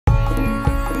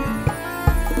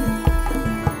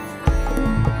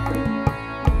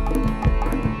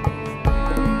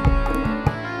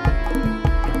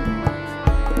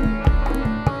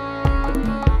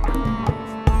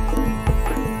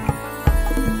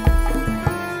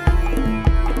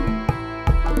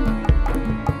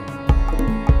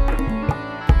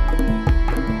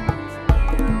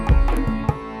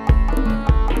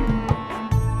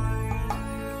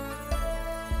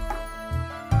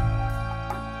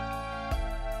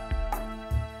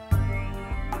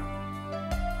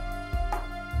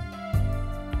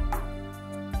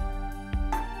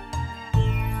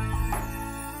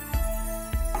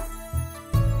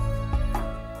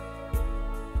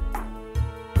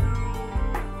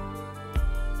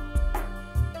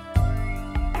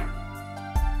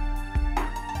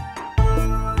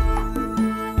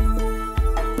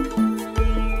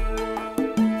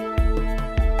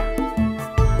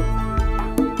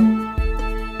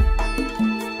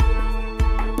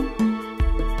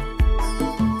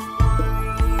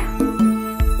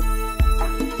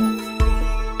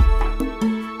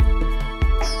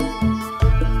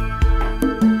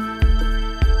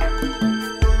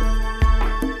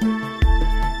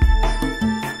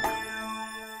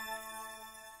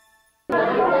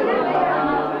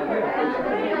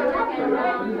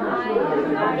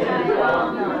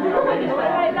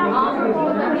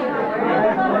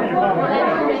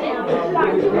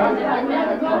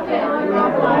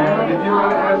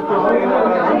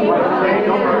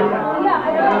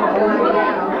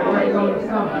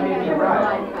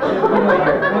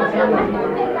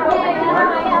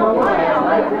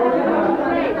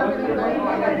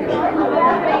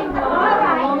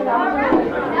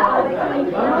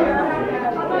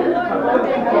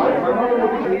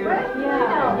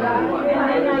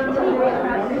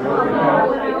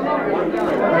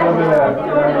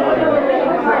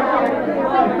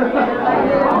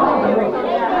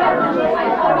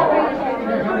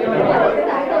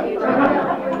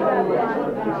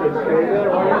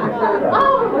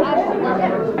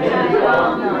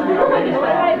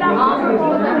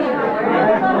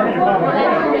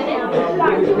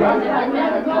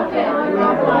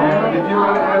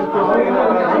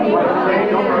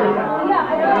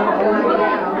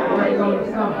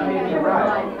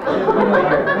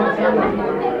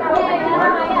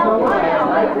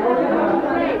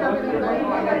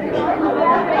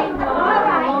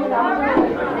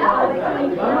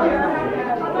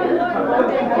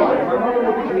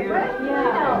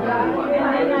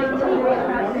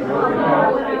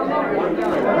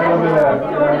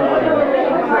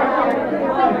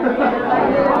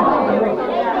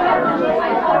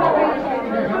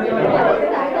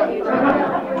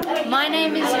My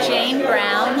name is Jane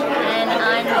Brown, and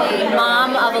I'm the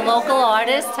mom of a local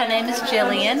artist. Her name is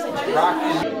Jillian.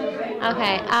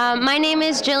 Okay, my name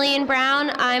is Jillian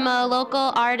Brown. I'm a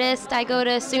local artist. I go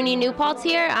to SUNY New Paltz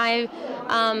here. I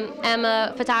am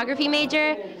a photography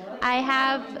major. I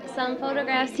have some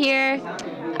photographs here.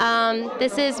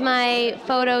 This is my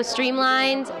photo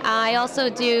Streamlined. I also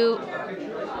do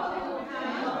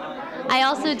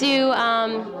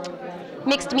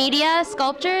mixed media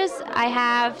sculptures. I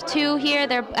have two here.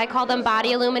 I call them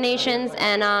body illuminations,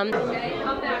 and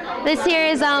this here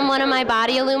is one of my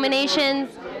body illuminations.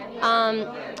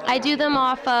 I do them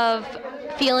off of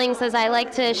feelings, as I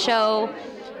like to show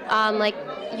like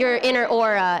your inner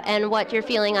aura and what you're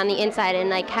feeling on the inside, and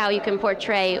like how you can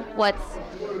portray what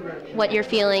you're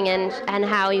feeling, and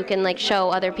how you can like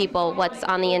show other people what's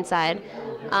on the inside.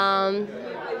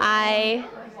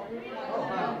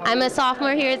 I'm a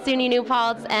sophomore here at SUNY New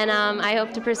Paltz, and I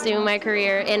hope to pursue my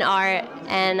career in art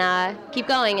and keep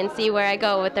going and see where I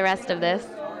go with the rest of this.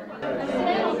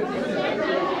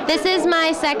 This is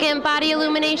my second body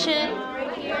illumination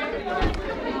right here.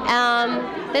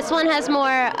 This one has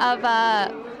more of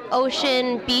a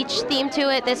ocean beach theme to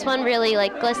it. This one really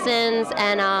like glistens,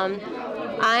 and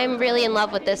I'm really in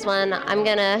love with this one. I'm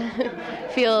gonna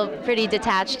feel pretty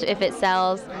detached if it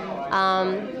sells.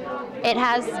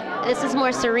 This is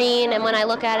more serene, and when I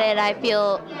look at it, I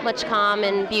feel much calm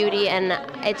and beauty, and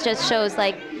it just shows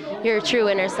like your true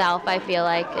inner self. I feel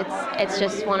like it's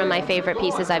just one of my favorite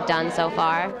pieces I've done so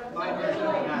far.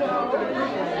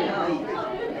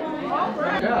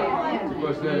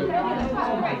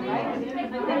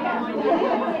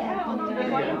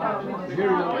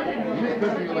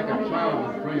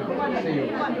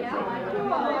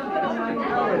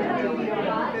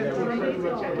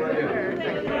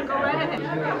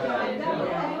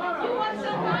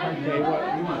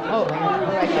 Oh,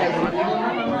 all right, guys.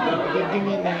 Give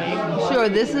me the name. Sure,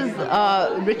 this is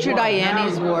Richard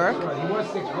Ianni's work.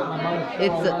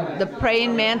 It's the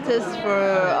praying mantis for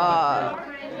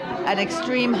an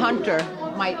extreme hunter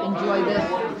might enjoy this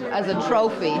as a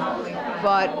trophy,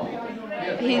 but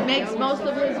he makes most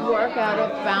of his work out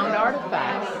of found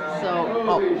artifacts.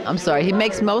 I'm sorry, he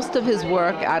makes most of his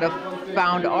work out of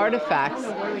found artifacts.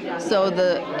 So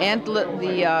the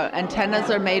antennas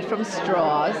are made from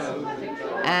straws,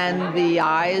 and the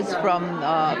eyes from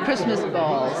Christmas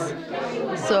balls.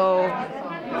 So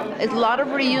it's a lot of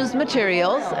reused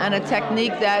materials, and a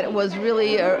technique that was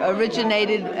really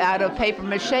originated out of paper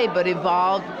mache, but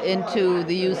evolved into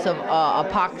the use of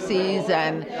epoxies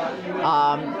and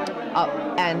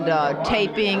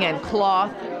taping and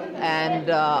cloth and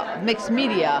mixed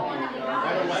media.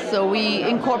 So we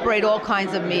incorporate all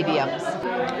kinds of mediums.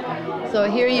 So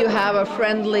here you have a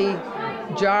friendly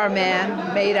jar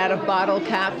man made out of bottle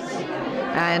caps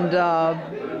and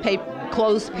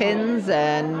clothespins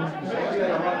and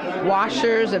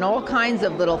washers and all kinds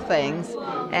of little things.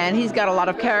 And he's got a lot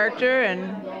of character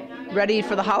and ready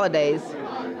for the holidays.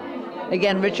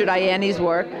 Again, Richard Ianni's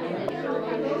work.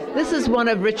 This is one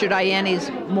of Richard Ianni's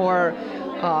more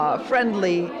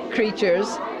friendly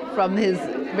creatures from his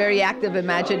very active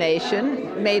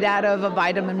imagination, made out of a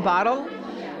vitamin bottle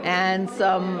and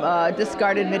some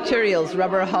discarded materials,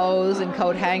 rubber hose and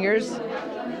coat hangers,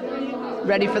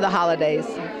 ready for the holidays.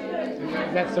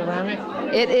 That's ceramic?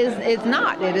 It's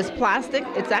not. It is plastic.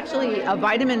 It's actually a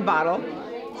vitamin bottle.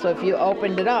 So if you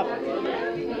opened it up,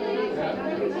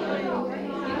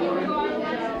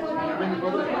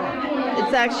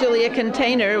 It's actually a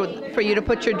container for you to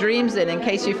put your dreams in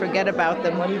case you forget about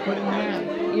them. What do you put in there?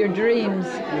 Your dreams.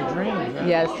 Your dreams, huh?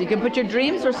 Yes, you can put your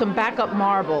dreams or some backup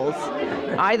marbles.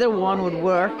 Either one would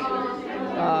work.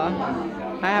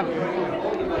 I have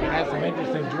some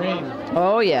interesting dreams.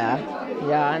 Oh yeah,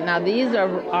 yeah. Now these are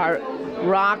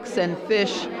rocks and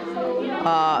fish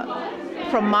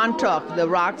from Montauk. The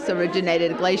rocks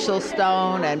originated glacial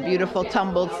stone and beautiful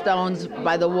tumbled stones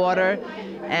by the water,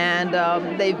 and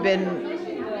they've been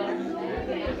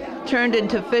turned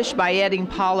into fish by adding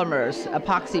polymers,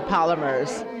 epoxy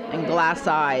polymers, and glass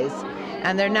eyes,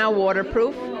 and they're now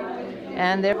waterproof,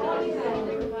 and they're.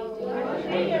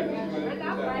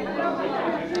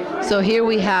 So here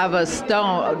we have a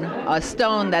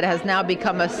stone that has now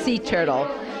become a sea turtle,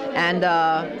 and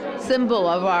a symbol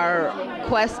of our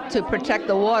quest to protect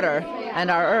the water and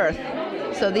our earth.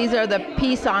 So these are the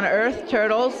Peace on Earth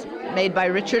turtles made by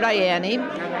Richard Ianni.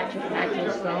 Actual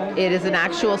stone? It is an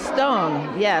actual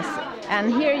stone, yes.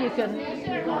 And here you can,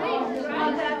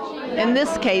 in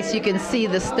this case, you can see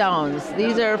the stones.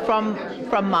 These are from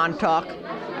Montauk,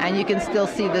 and you can still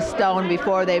see the stone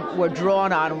before they were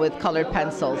drawn on with colored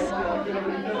pencils.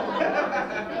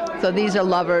 So these are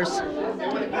lovers.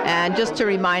 And just to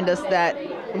remind us that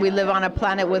we live on a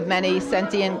planet with many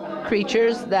sentient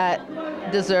creatures that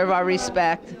deserve our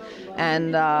respect,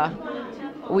 and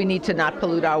we need to not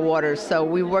pollute our waters. So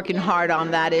we're working hard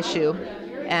on that issue,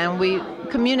 and we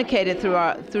communicate it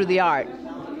through the art.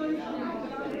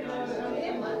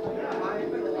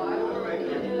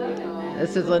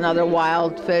 This is another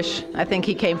wild fish. I think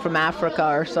he came from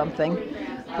Africa or something,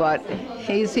 but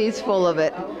he's full of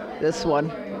it, this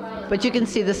one. But you can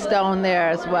see the stone there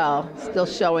as well, still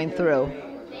showing through.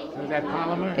 Is that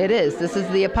polymer? It is. This is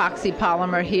the epoxy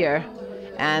polymer here,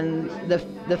 and the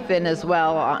fin as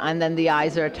well, and then the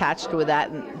eyes are attached with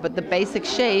that. But the basic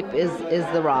shape is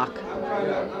the rock.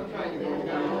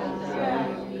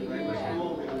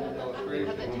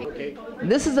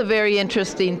 This is a very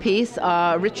interesting piece.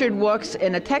 Richard works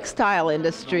in a textile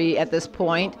industry at this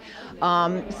point,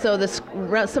 so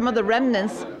some of the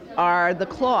remnants are the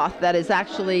cloth that is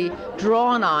actually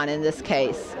drawn on in this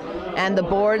case. And the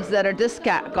boards that are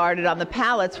discarded on the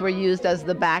pallets were used as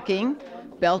the backing,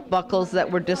 belt buckles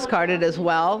that were discarded as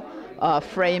well,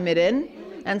 frame it in.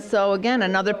 And so again,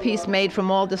 another piece made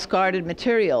from all discarded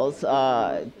materials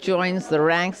joins the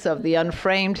ranks of the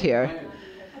Unframed here.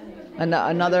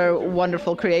 Another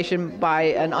wonderful creation by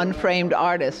an unframed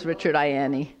artist, Richard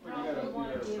Ianni.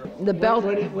 The belt.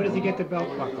 Where does he get the belt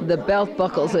buckle? The belt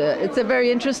buckles. It's a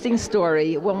very interesting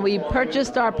story. When we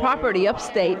purchased our property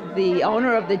upstate, the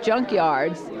owner of the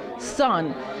junkyard's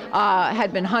son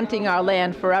had been hunting our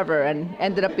land forever and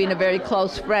ended up being a very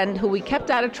close friend who we kept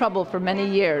out of trouble for many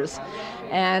years.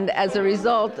 And as a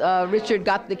result, Richard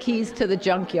got the keys to the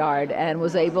junkyard and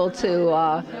was able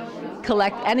to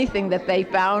collect anything that they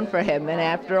found for him. And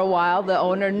after a while, the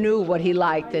owner knew what he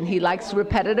liked, and he likes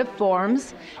repetitive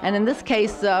forms. And in this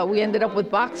case, we ended up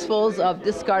with boxfuls of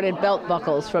discarded belt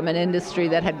buckles from an industry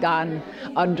that had gone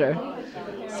under.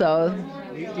 So.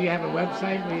 Do you have a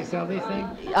website where you sell these things?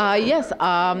 Yes,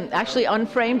 actually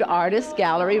Unframed Artist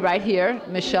Gallery right here.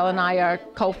 Michelle and I are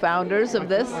co-founders of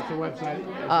this. What's the website?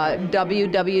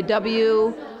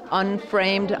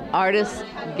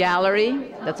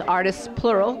 www.unframedartistgallery, that's artists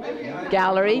plural,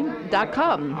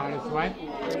 gallery.com. Artists what?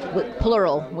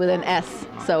 Plural with an S.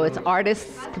 So it's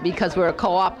artists because we're a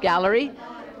co-op gallery.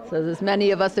 So there's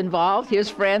many of us involved. Here's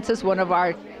Francis, one of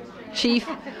our chief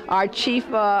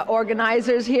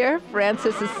organizers here.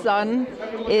 Francis's son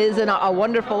is a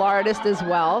wonderful artist as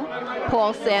well,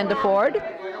 Paul Sandiford.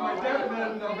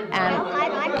 And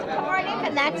I'm supportive,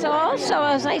 and that's all. So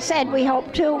as I said, we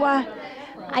hope to.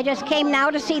 I just came now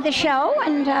to see the show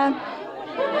and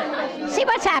see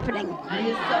what's happening.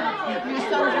 Your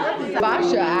son,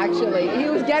 Basha, actually, he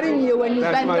was getting you when you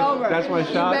bent over. That's my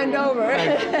shot. You bend over.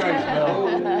 Thanks, Bill.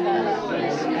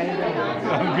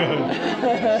 I'm good.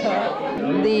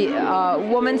 The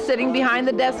woman sitting behind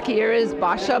the desk here is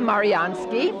Basha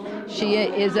Mariansky. She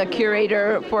is a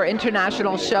curator for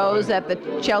international shows at the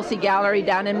Chelsea Gallery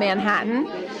down in Manhattan,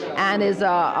 and is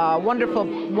a wonderful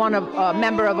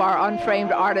member of our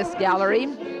Unframed Artist Gallery,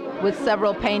 with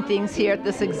several paintings here at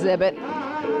this exhibit.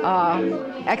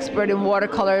 Expert in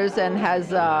watercolors, and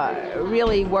has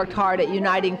really worked hard at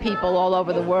uniting people all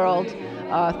over the world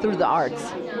through the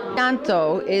arts.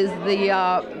 Canto is the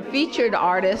featured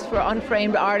artist for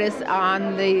Unframed Artists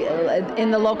on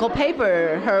in the local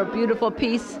paper. Her beautiful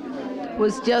piece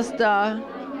was just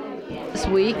this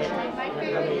week.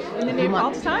 In the new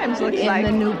Paltz Times, looks like.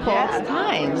 In the new Paltz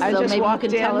Times. I So just maybe you walked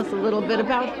can tell us a little bit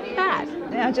about that.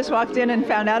 Yeah, I just walked in and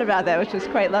found out about that, which was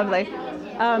quite lovely.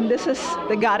 This is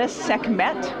the goddess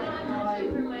Sekhmet,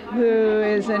 who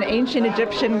is an ancient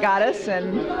Egyptian goddess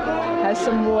and has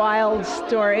some wild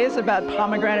stories about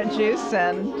pomegranate juice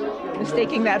and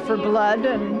mistaking that for blood,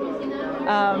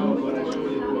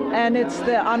 and it's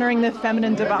the honoring the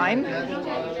feminine divine,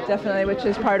 definitely, which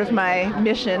is part of my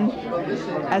mission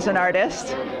as an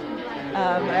artist.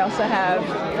 I also have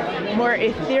more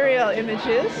ethereal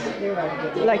images,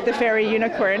 like the fairy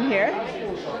unicorn here,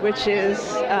 which is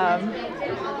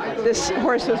this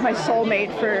horse was my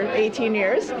soulmate for 18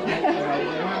 years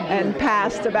and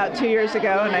passed about 2 years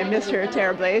ago, and I miss her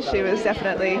terribly. She was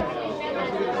definitely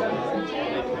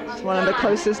one of the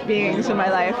closest beings in my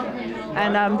life.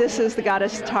 And this is the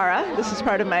goddess Tara. This is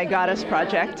part of my goddess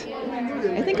project.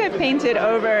 I think I've painted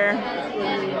over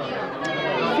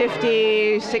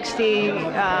 50, 60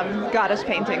 goddess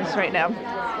paintings right now.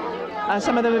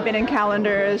 Some of them have been in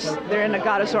calendars. They're in a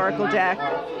goddess oracle deck,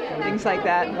 things like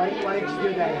that.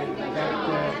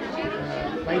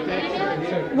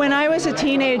 When I was a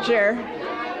teenager,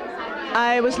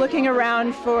 I was looking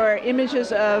around for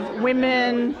images of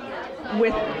women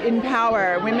in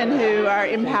power, women who are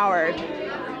empowered.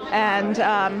 And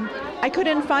I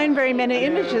couldn't find very many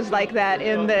images like that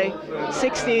in the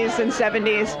 60s and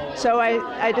 70s. So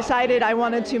I decided I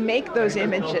wanted to make those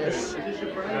images.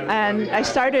 And I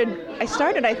started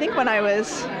I think when I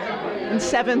was in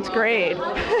 7th grade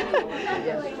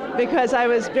because I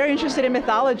was very interested in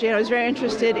mythology, and I was very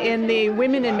interested in the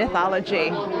women in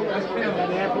mythology.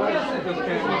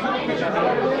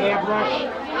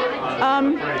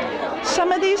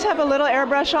 Some of these have a little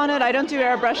airbrush on it. I don't do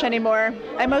airbrush anymore.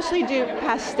 I mostly do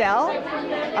pastel,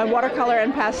 watercolor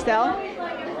and pastel.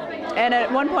 And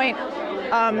at one point,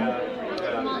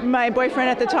 my boyfriend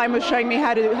at the time was showing me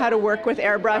how to work with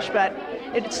airbrush, but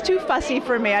it's too fussy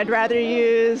for me. I'd rather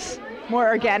use more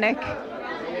organic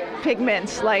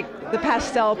pigments like the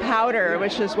pastel powder,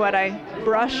 which is what I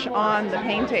brush on the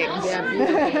paintings. Yeah,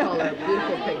 beautiful color,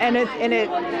 beautiful pigment. and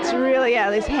it's really, yeah,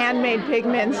 these handmade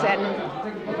pigments, and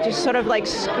just sort of like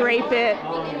scrape it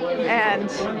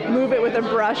and move it with a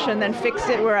brush and then fix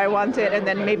it where I want it and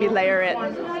then maybe layer it.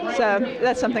 So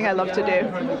that's something I love to do.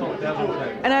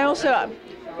 And I also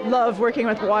love working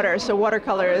with water, so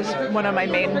watercolor is one of my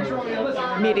main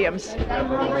mediums.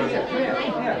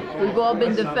 We've all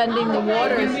been defending the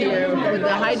waters here with the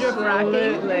hydrofracking.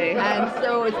 Absolutely. And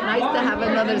so it's nice to have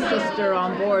another sister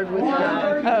on board with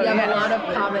that. Oh, you have yes. a lot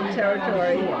of common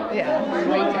territory. Yeah. It's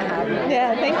great to have you.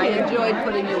 Yeah, thank you. I enjoyed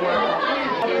putting your work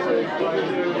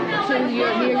to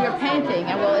your painting,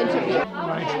 and we'll interview.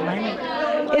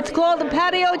 It's called the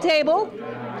patio table.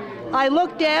 I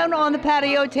looked down on the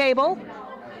patio table,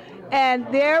 and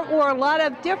there were a lot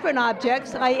of different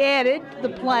objects. I added the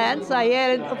plants. I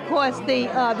added, of course, the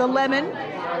lemon,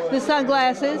 the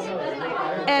sunglasses,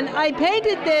 and I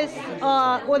painted this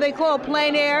what they call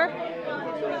plein air,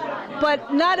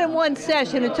 but not in one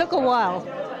session. It took a while.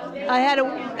 I had to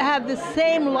have the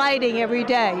same lighting every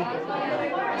day.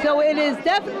 So it is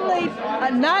definitely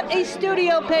not a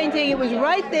studio painting. It was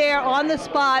right there on the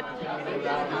spot,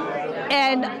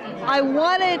 and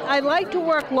I like to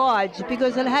work large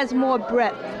because it has more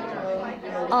breadth.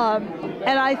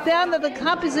 And I found that the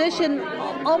composition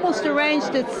almost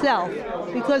arranged itself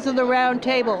because of the round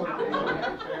table.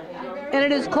 And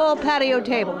it is called Patio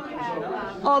Table.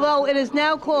 Although it is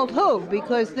now called Who,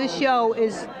 because this show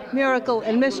is Miracle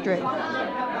and Mystery.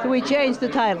 So we changed the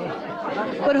title.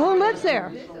 But who lives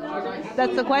there?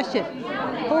 That's the question.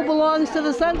 Who belongs to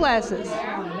the sunglasses?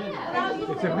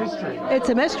 It's a mystery. It's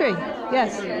a mystery,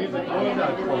 yes.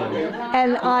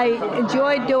 And I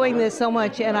enjoyed doing this so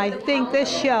much, and I think this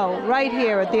show right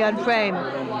here at the Unframed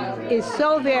is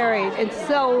so varied and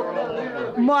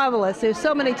so marvelous. There's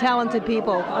so many talented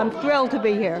people. I'm thrilled to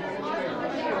be here.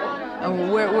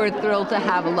 And we're thrilled to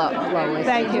have Lois.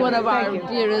 Thank you. It's one of our Thank you.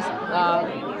 dearest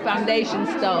foundation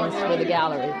stones for the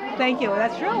gallery. Thank you.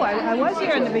 That's true. I was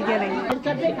here in the beginning.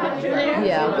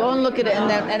 Yeah, go and look at it,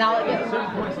 and I'll get.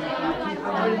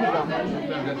 Where did he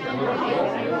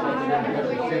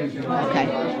go? Okay.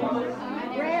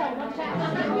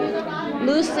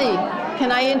 Lucy,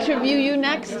 can I interview you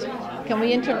next? Can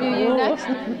we interview you next?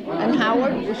 And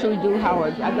Howard? Or should we do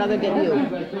Howard? I'd rather get you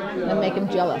and make him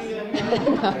jealous.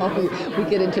 No, we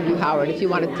could interview Howard if you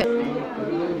want to.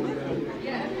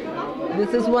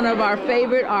 This is one of our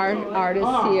favorite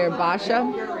artists here, Basha.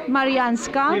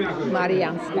 Marianska.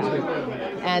 Marianska.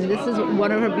 And this is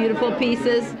one of her beautiful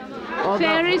pieces.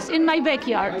 fairies in my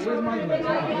backyard.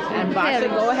 And Basha,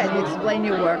 go ahead, explain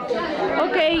your work.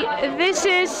 Okay, this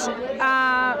is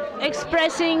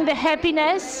expressing the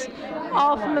happiness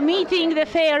of meeting the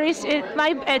fairies at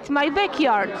my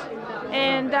backyard.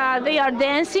 And they are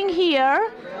dancing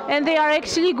here, and they are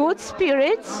actually good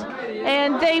spirits,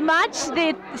 and they match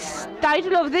the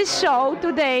title of this show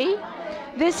today.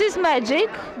 This is magic,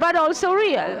 but also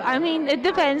real. I mean, it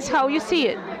depends how you see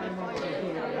it.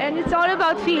 And it's all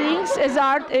about feelings, as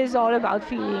art is all about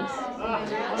feelings.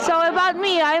 So about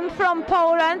me, I'm from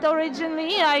Poland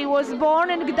originally. I was born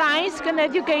in Gdańsk and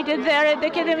educated there at the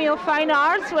Academy of Fine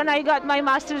Arts when I got my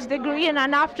master's degree. And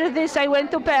then after this, I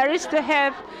went to Paris to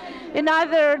have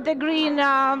another degree in,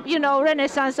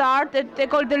 Renaissance art at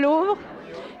École de Louvre.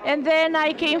 And then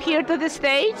I came here to the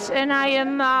States, and I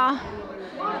am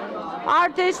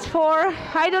artist for,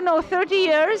 30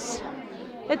 years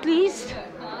at least.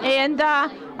 And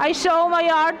I show my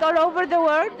art all over the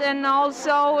world, and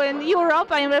also in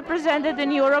Europe. I am represented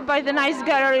in Europe by the Nice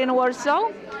Gallery in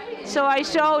Warsaw. So I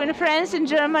show in France, in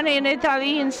Germany, in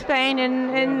Italy, in Spain,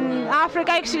 in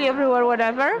Africa, actually everywhere,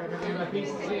 whatever.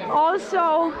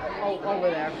 Also,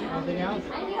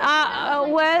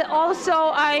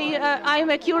 I'm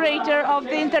a curator of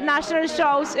the international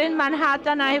shows in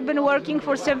Manhattan. I have been working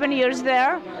for 7 years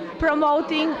there,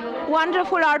 promoting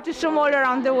wonderful artists from all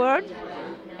around the world.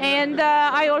 And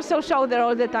I also show there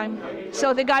all the time.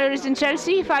 So the gallery is in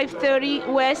Chelsea, 530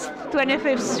 West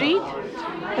 25th Street.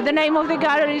 The name of the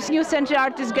gallery is New Century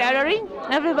Artist Gallery.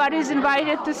 Everybody is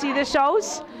invited to see the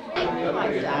shows.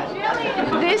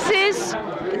 This is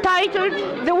titled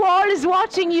 "The Wall is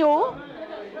Watching You,"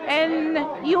 and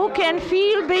you can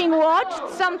feel being watched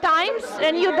sometimes,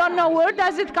 and you don't know where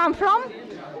does it come from.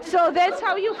 So that's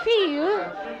how you feel.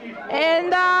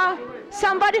 And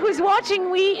somebody who's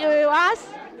watching us,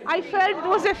 I felt it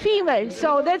was a female,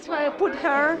 so that's why I put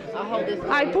her.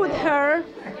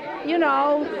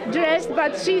 Dressed,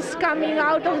 but she's coming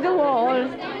out of the wall,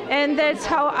 and that's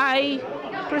how I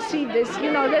perceive this.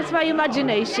 That's my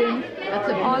imagination. That's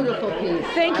a beautiful piece.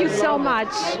 Thank you so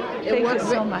much. Thank you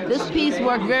so much. This piece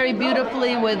worked very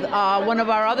beautifully with one of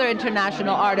our other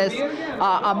international artists,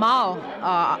 Amal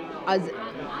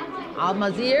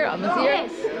Al-Mazir,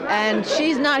 Yes. and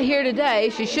she's not here today.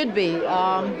 She should be.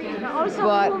 Also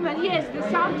a woman, yes. The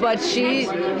subject. But she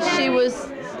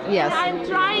was. Yes. I'm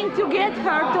trying to get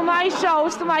her to my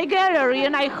shows, to my gallery,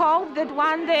 and I hope that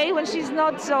one day when she's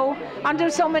not so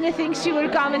under so many things, she will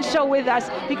come and show with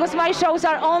us, because my shows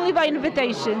are only by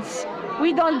invitations.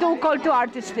 We don't do call to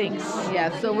artist things. Yeah,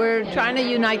 so we're trying to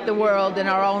unite the world in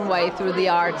our own way through the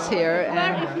arts here.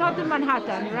 Where if not in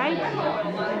Manhattan, right?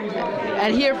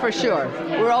 And here for sure.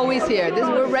 We're always here.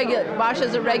 We're regular.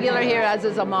 Basha's a regular here, as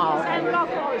is Amal. And Rock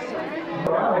also.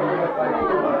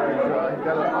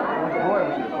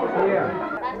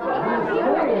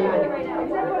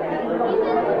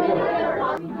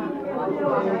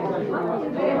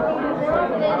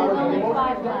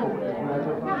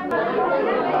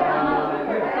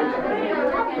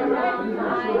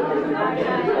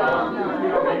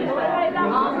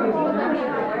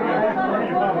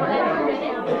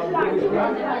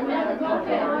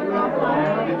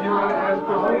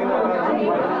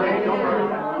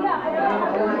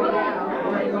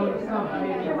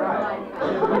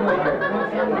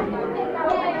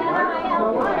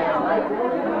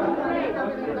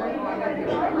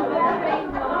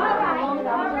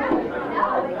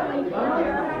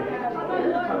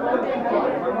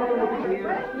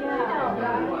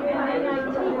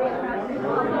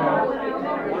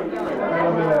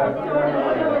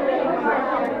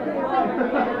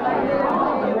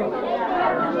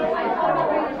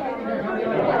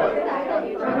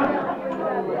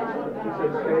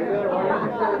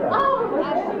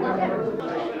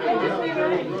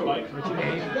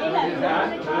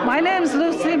 My name's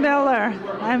Lucy Miller.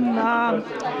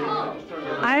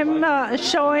 I'm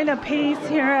showing a piece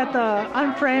here at the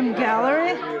Unframed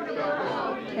Gallery,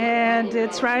 and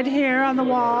it's right here on the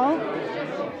wall.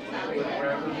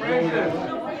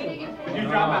 Did you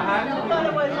drop a hat?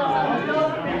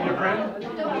 Your friend?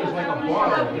 It's like a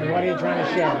bottle. What are you trying to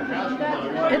show?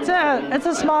 It's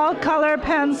a small color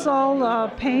pencil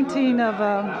painting of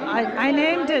I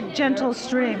named it Gentle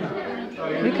Stream,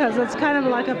 because it's kind of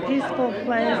like a peaceful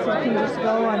place. You can just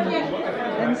go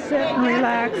and sit and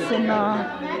relax and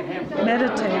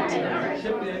meditate.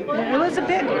 It was a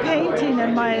big painting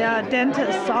in my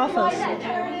dentist's office.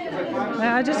 And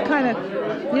I just kind of,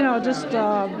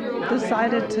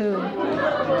 decided to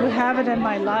have it in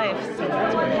my life. So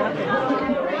that's what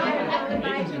happened.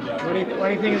 What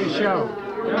do you think of the show?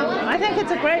 I think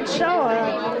it's a great show.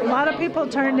 A lot of people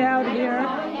turned out here.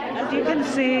 As you can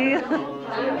see,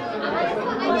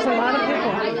 there's a lot of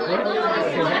people.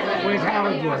 Where's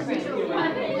Howard's work?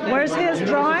 Where's his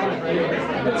drawing?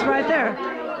 It's right there.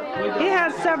 He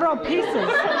has several pieces.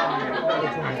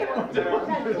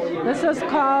 This is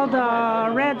called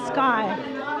Red Sky.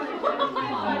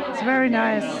 It's very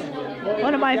nice.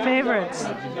 One of my favorites.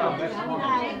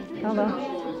 Hello.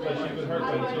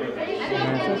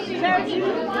 Sir, do you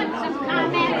want some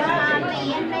comments on the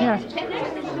inmates' pictures?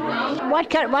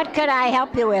 What could I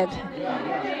help you with?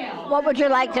 What would you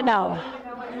like to know?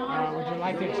 Would you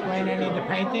like to explain any of the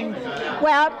paintings?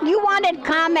 Well, you wanted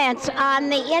comments on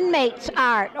the inmates'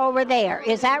 art over there.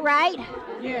 Is that right?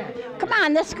 Yeah. Come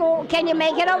on, this school. Can you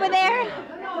make it over there?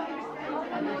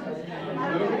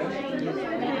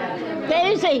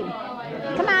 Daisy,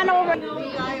 come on over.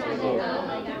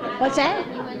 What's that?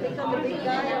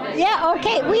 Yeah,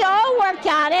 okay. We all worked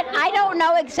on it. I don't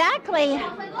know exactly.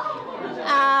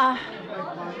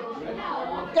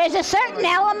 There's a certain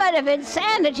element of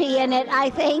insanity in it, I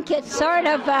think. It's sort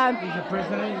of... He's a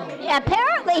prisoner?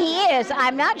 Apparently he is.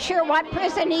 I'm not sure what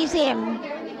prison he's in.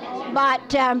 But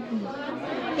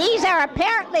these are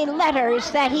apparently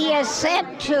letters that he has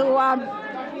sent to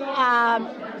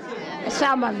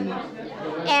someone.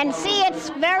 And see, it's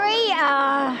very...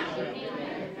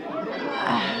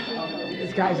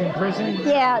 This guy's in prison?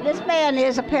 Yeah, this man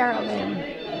is apparently.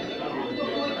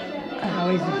 At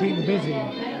least he's keeping busy.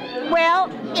 Well,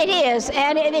 it is,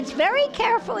 and it's very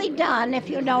carefully done, if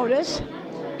you notice.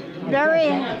 Very.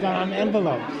 It's done on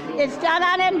envelopes. It's done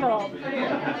on envelope.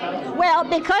 Well,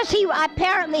 because he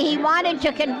wanted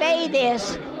to convey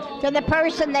this to the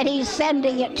person that he's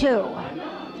sending it to,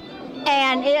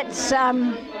 and it's.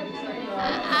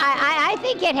 I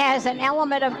think it has an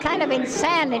element of kind of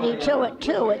insanity to it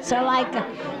too. It's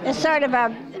a sort of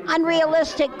a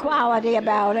unrealistic quality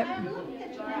about it.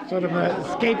 Sort of an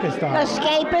escapist art.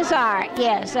 Escapist art,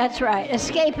 yes, that's right.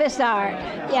 Escapist art,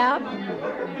 yeah.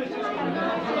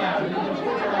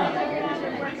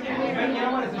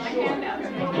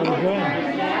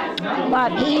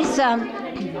 But he's...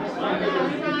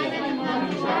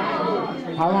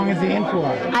 How long is he in for?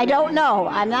 I don't know.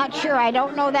 I'm not sure. I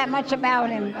don't know that much about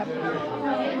him.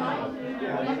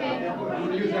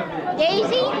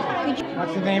 Daisy?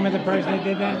 What's the name of the person that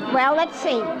did that? Well, let's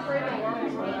see.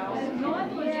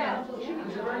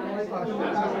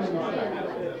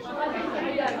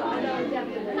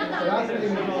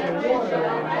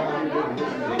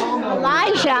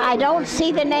 Elijah, I don't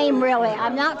see the name really.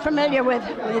 I'm not familiar with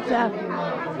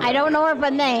I don't know of a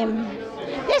name.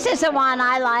 This is the one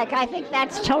I like. I think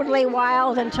that's totally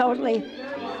wild and totally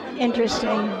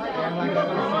interesting.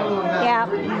 Yeah.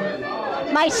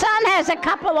 My son has a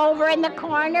couple over in the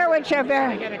corner, which are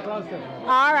very...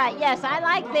 All right, yes, I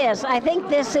like this. I think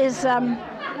this is...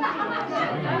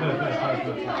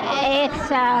 It's...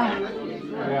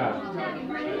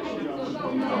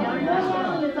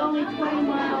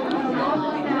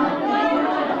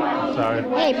 Sorry.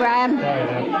 Hey, Brian.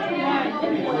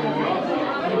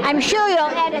 I'm sure you'll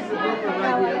edit.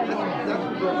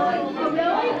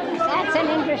 That's an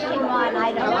interesting one.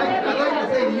 I don't know. I'd like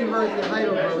to say the University of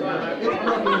Heidelberg.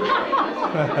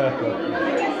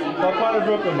 What part of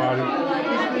Brooklyn, Marty?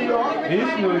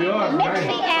 East New York. Mix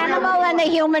the animal and the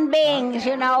human beings,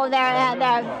 you know.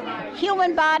 They're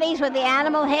human bodies with the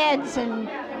animal heads, and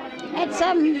it's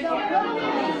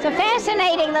a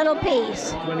fascinating little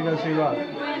piece. When are you going to see what?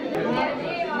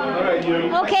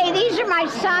 Okay, these are my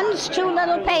son's two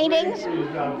little paintings,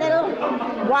 little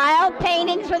wild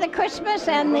paintings for the Christmas,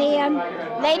 and the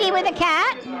lady with a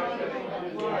cat.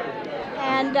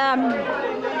 And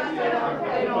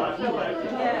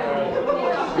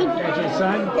That's your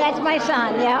son? that's my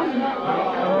son, yeah.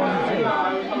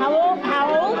 How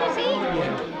old is he?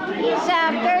 He's 30,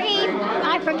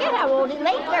 I forget how old,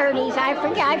 late 30s, I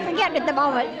forget at the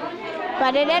moment.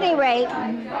 But at any rate,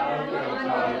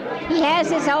 he has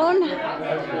his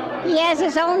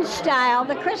own style,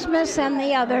 the Christmas and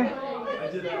the other.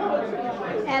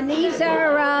 And these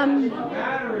are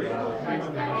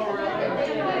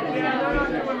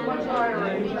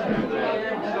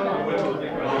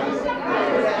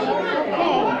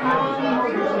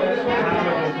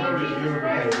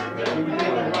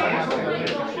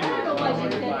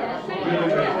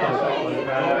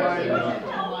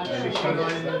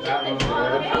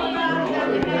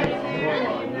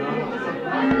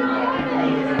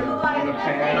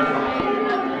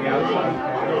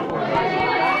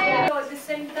So at the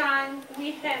same time,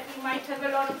 we might have a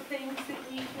lot of things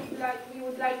that we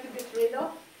would like to get rid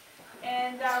of,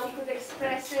 and we could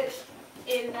express it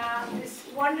in this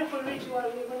wonderful ritual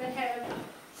we're going to have.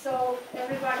 So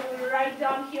everybody. everybody will write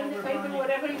down here in the paper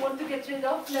whatever you want to get rid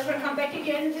of, never come back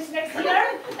again this next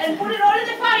year, and put it all in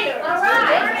the fire. All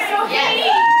right. So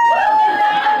hey.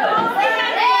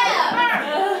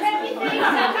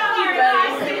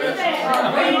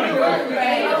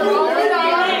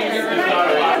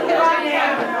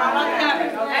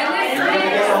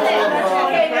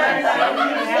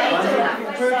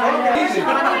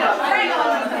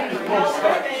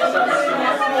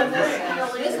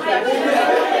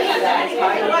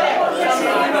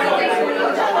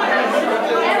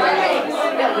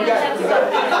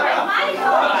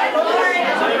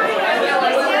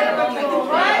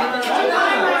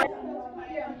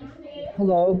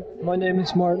 Hello, my name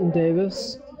is Martin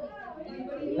Davis,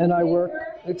 and I work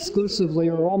exclusively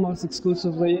or almost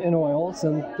exclusively in oils,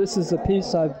 and this is a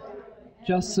piece I've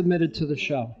just submitted to the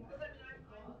show.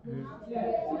 Can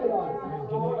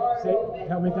you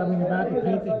tell me something about the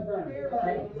painting?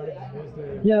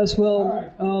 Yes,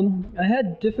 well, I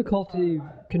had difficulty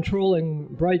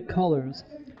controlling bright colors,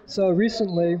 so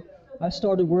recently I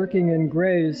started working in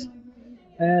grays,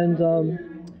 and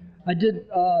I did,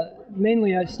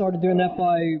 mainly I started doing that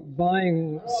by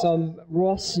buying some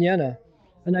raw sienna,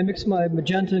 and I mixed my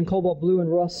magenta and cobalt blue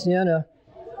and raw sienna,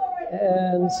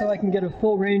 and so I can get a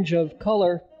full range of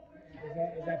color.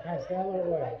 Is that pastel or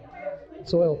oil?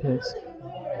 It's oil paints.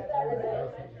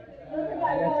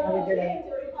 That's how we get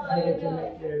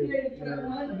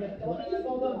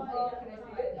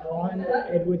on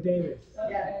Edward Davis.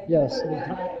 Yes.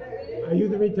 Are you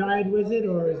the retired wizard,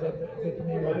 or is that the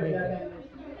name of it?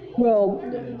 Well,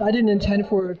 I didn't intend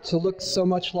for it to look so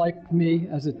much like me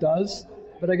as it does,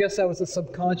 but I guess that was a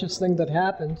subconscious thing that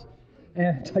happened,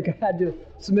 and I had to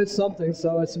submit something,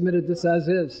 so I submitted this as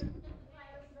is.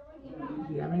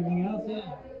 Do you have anything else here?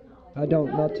 I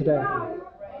don't, not today.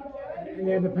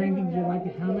 Any other paintings you'd like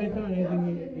to comment on?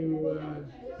 Anything you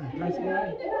impressed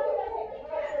by?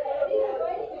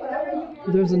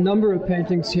 There's a number of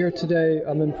paintings here today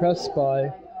I'm impressed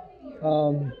by.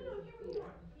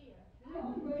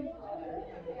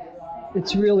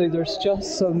 It's really, there's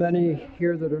just so many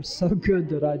here that are so good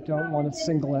that I don't want to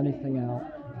single anything out.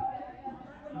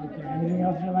 Okay, anything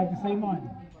else you'd like to say, Martin?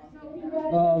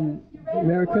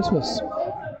 Merry Christmas.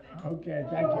 Okay,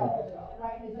 thank you.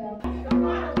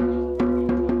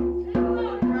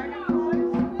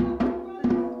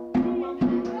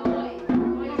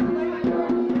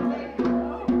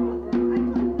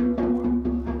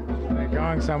 They're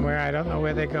going somewhere. I don't know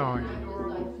where they're going.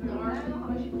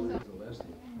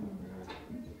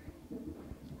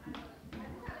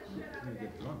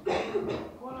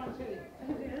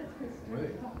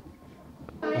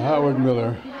 Howard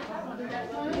Miller.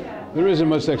 There isn't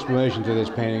much explanation to this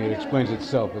painting. It explains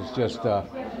itself. It's just,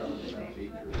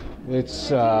 it's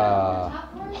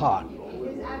hot.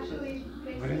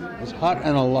 It's hot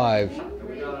and alive.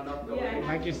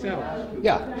 Like yourself?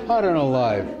 Yeah, hot and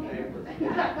alive.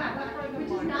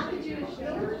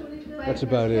 That's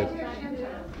about it.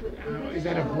 Is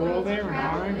that a ball there, an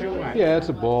orange or what? Yeah, it's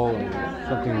a ball and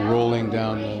something rolling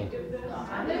down the...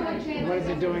 What is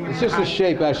it doing? It's just a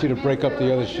shape actually to break up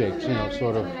the other shapes, you know,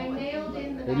 sort of.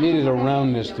 It needed a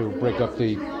roundness to break up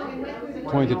the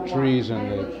pointed trees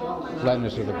and the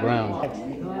flatness of the ground.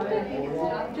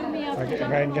 If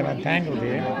I can get untangled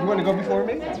here. You want to go before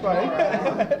me? It's fine.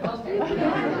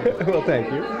 Well,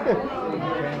 thank you.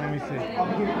 Okay, let me see.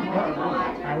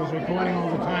 I was recording all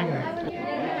the time then.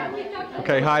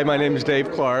 Okay, hi, my name is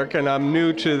Dave Clark, and I'm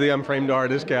new to the Unframed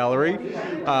Artist Gallery.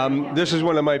 This is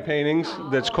one of my paintings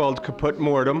that's called Caput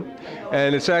Mortem,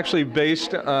 and it's actually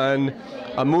based on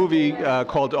a movie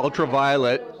called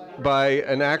Ultraviolet by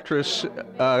an actress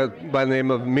by the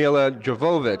name of Mila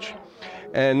Jovovich.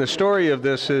 And the story of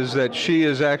this is that she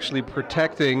is actually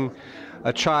protecting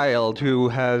a child who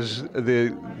has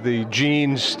the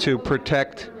genes to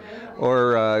protect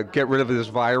or get rid of this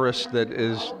virus that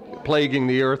is plaguing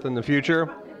the earth in the future.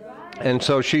 And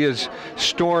so she is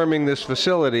storming this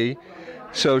facility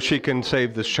so she can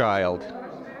save this child.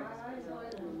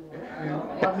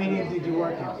 What medium did you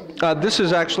work in? This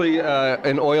is actually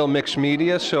an oil mixed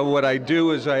media, so what I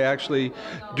do is I actually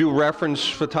do reference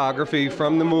photography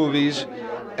from the movies,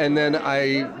 and then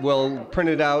I will print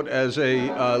it out as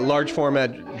a large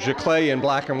format giclée in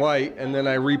black and white, and then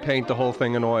I repaint the whole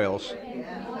thing in oils.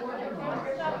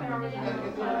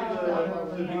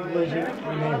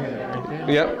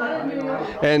 Yep.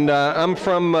 And I'm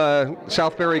from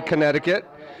Southbury, Connecticut,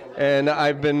 and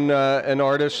I've been an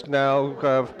artist now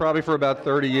probably for about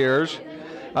 30 years.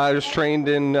 I was trained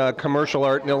in commercial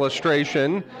art and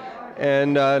illustration,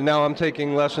 And now I'm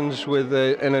taking lessons with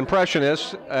an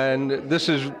impressionist, and this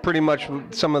is pretty much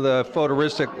some of the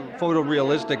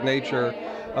photorealistic nature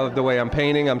of the way I'm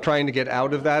painting. I'm trying to get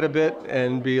out of that a bit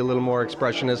and be a little more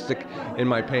expressionistic in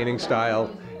my painting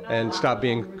style and stop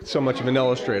being so much of an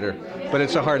illustrator. But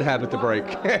it's a hard habit to break.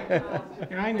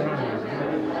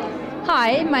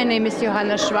 Hi, my name is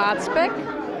Johanna Schwarzbeck.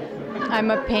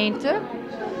 I'm a painter,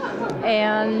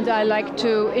 and I like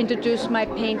to introduce my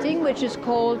painting, which is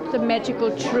called The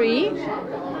Magical Tree.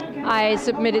 I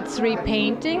submitted 3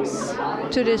 paintings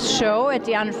to this show at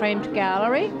the Unframed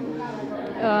gallery.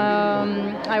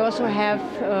 I also have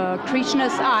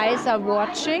Krishna's Eyes Are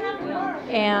Watching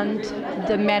and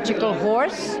The Magical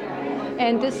Horse.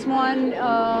 And this one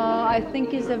I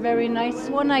think is a very nice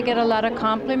one. I get a lot of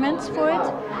compliments for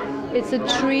it. It's a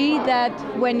tree that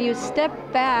when you step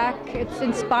back, it's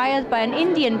inspired by an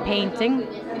Indian painting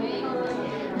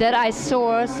that I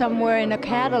saw somewhere in a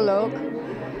catalog.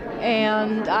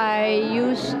 And I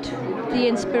used the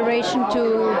inspiration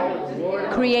to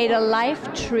create a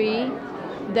life tree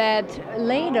that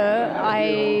later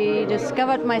I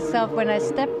discovered myself when I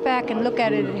stepped back and look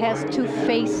at it, it has 2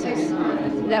 faces,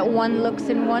 that one looks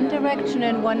in one direction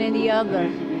and one in the other.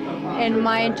 And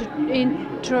my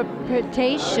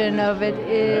interpretation of it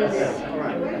is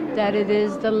that it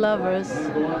is the lovers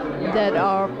that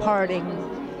are parting.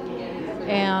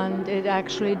 And it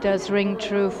actually does ring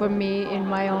true for me in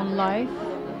my own life,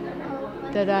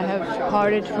 that I have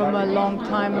parted from a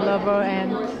long-time lover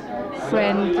and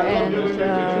friend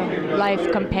and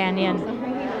life companion.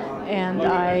 And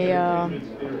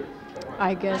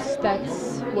I guess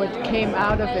that's what came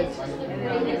out of it.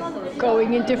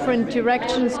 Going in different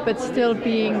directions, but still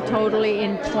being totally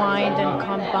entwined and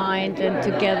combined and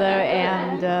together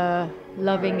and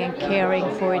loving and caring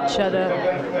for each other.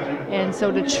 And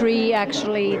so the tree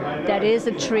actually, that is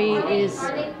a tree, is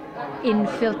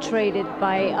infiltrated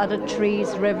by other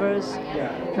trees, rivers,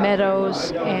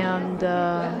 meadows, and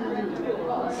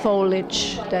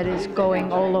foliage that is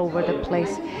going all over the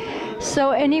place.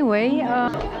 So anyway,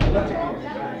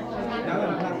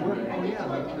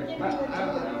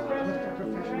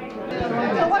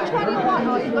 So which one do you want?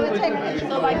 Oh, you're going to take pictures.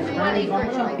 So like 20 for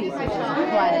 2 pieces.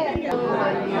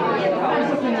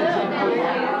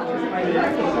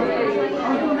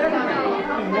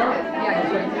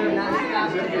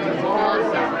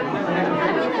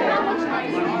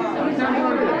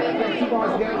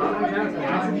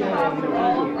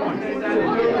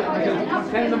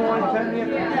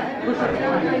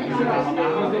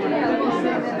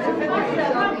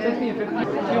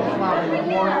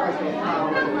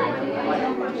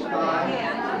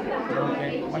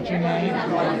 What's your name?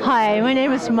 Hi, my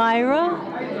name is Myra.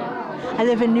 I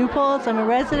live in New Paltz. I'm a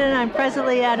resident. I'm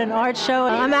presently at an art show.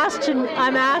 I'm asked,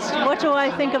 what do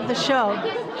I think of the show?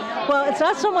 Well, it's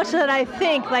not so much that I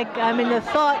think, like I'm in the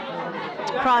thought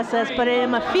process, but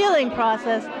in a feeling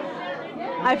process.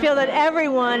 I feel that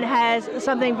everyone has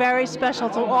something very special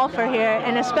to offer here,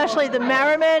 and especially the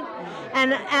merriment.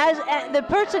 And as the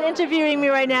person interviewing me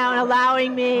right now and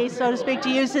allowing me, so to speak, to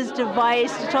use his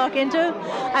device to talk into,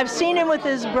 I've seen him with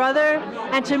his brother,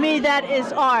 and to me that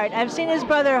is art. I've seen his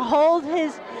brother hold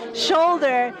his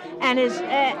shoulder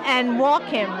and walk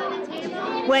him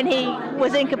when he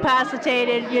was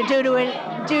incapacitated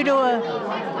due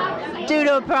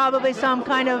to probably some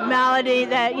kind of malady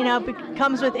that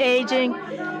comes with aging.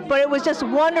 But it was just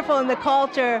wonderful in the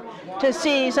culture to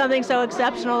see something so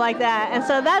exceptional like that. And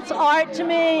so that's art to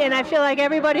me, and I feel like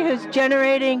everybody who's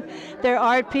generating their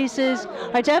art pieces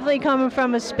are definitely coming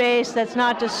from a space that's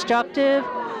not destructive,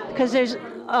 because they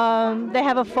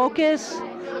have a focus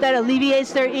that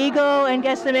alleviates their ego and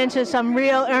gets them into some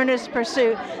real earnest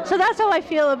pursuit. So that's how I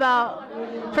feel about,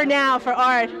 for now, for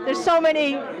art. There's so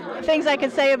many things I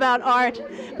could say about art,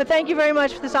 but thank you very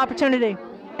much for this opportunity.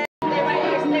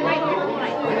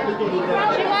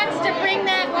 She wants to bring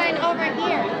that one over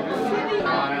here.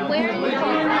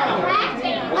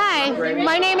 Hi,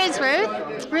 my name is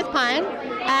Ruth Pine.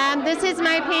 This is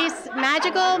my piece,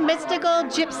 Magical Mystical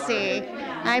Gypsy.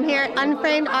 I'm here at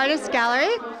Unframed Artist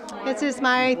Gallery. This is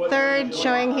my 3rd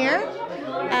showing here.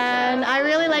 And I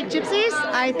really like gypsies.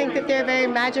 I think that they're very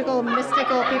magical,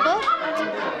 mystical people.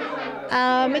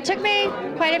 It took me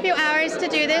quite a few hours to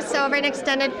do this over an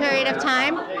extended period of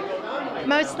time.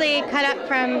 Mostly cut up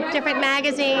from different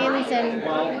magazines and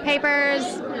papers,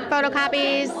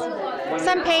 photocopies,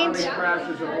 some paint,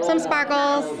 some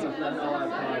sparkles.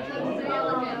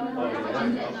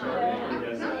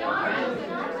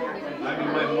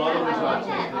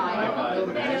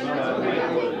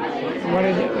 What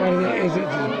is it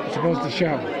supposed to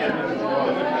show?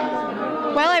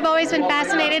 Well, I've always been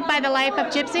fascinated by the life of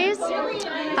gypsies.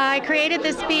 I created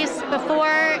this piece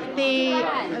before the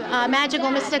magical,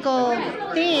 mystical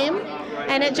theme,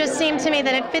 and it just seemed to me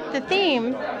that it fit the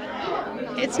theme.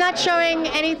 It's not showing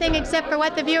anything except for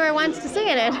what the viewer wants to see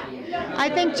in it. I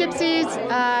think gypsies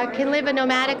can live a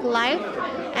nomadic life,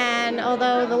 and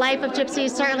although the life of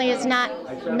gypsies certainly is not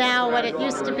now what it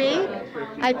used to be,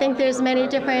 I think there's many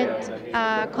different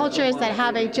cultures that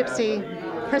have a gypsy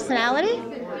personality,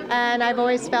 and I've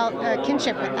always felt a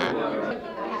kinship with that.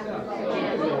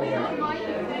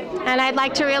 And I'd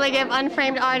like to really give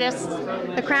Unframed artists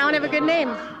the crown of a good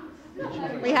name.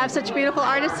 We have such beautiful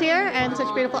artists here and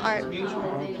such beautiful art.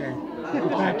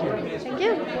 Thank you. Thank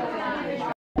you.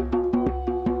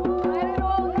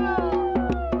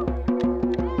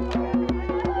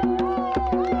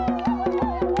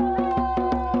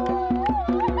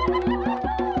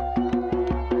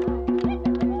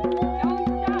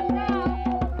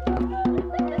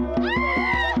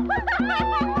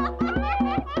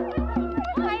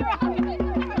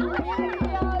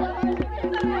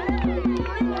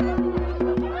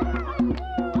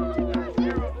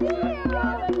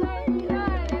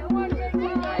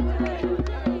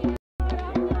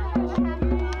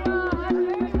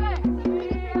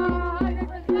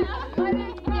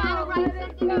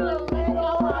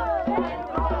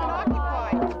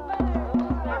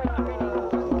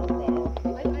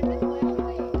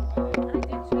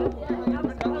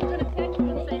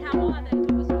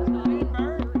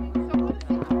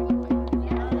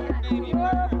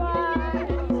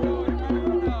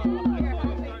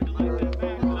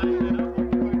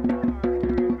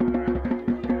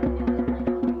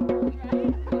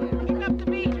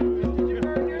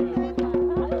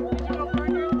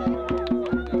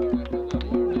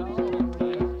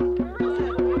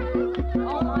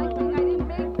 Oh my God.